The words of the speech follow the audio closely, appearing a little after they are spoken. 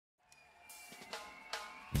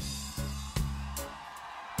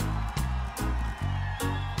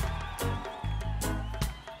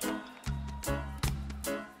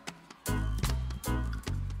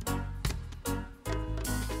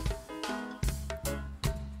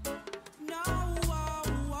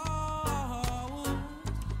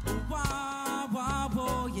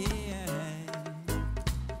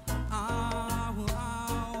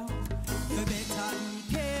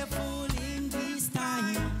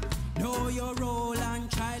your role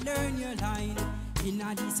and try learn your line. In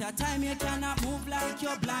this your time you cannot move like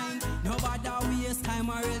you're blind. Nobody waste time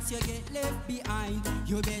or else you get left behind.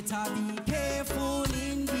 You better be careful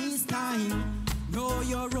in this time. Know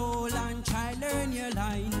your role and try learn your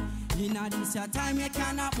line. In this your time you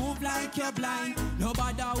cannot move like you're blind.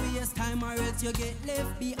 Nobody waste time or else you get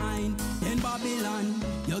left behind. In Babylon,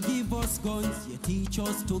 you give us guns, you teach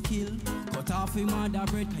us to kill. Cut off your mother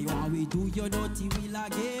bread, cause you want we do your dirty will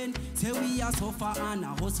again. Say we are suffer and a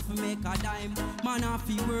hustle for make a dime. Man have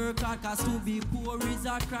to work hard, cause to be poor is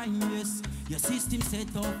a crime, yes. Your system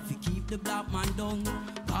set up to keep the black man down.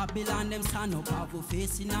 Babylon them stand up, have you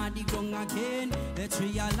facing at the ground again. Let's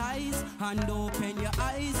realize and open your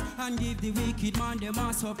eyes and give the wicked man them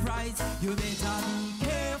a surprise. You better be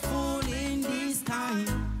careful in this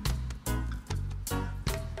time.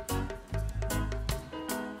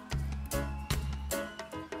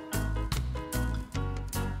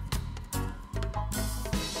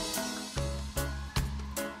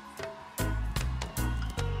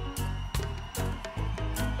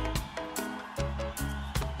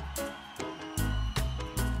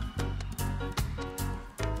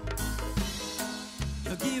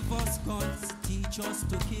 You give us guns, teach us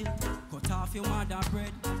to kill. Cut off your mother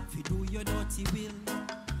bread, if you do your dirty will.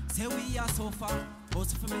 Say we are suffer,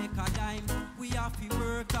 hustle for make a dime. We have to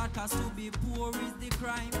work hard, cause to be poor is the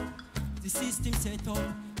crime. The system set up,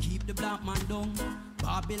 keep the black man down.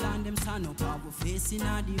 Babylon them stand up, have you facing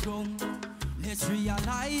at the ground. Let's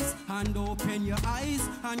realize and open your eyes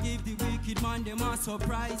and give the wicked man them a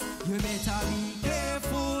surprise. You better be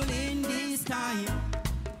careful in this time.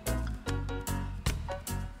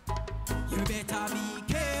 You better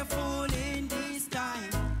be careful in this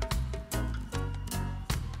time.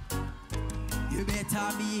 You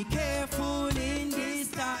better be careful in this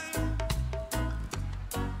time.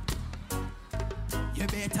 You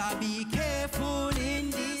better be careful in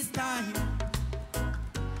this time.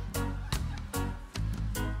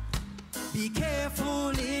 Be careful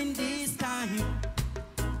in this time.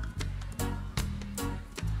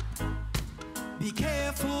 Be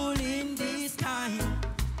careful in this time.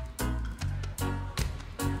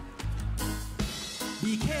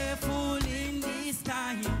 Be careful in this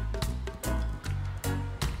time.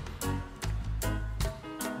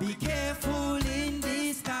 Be careful in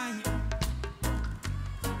this time.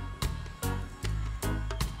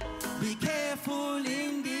 Be careful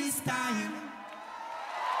in this time.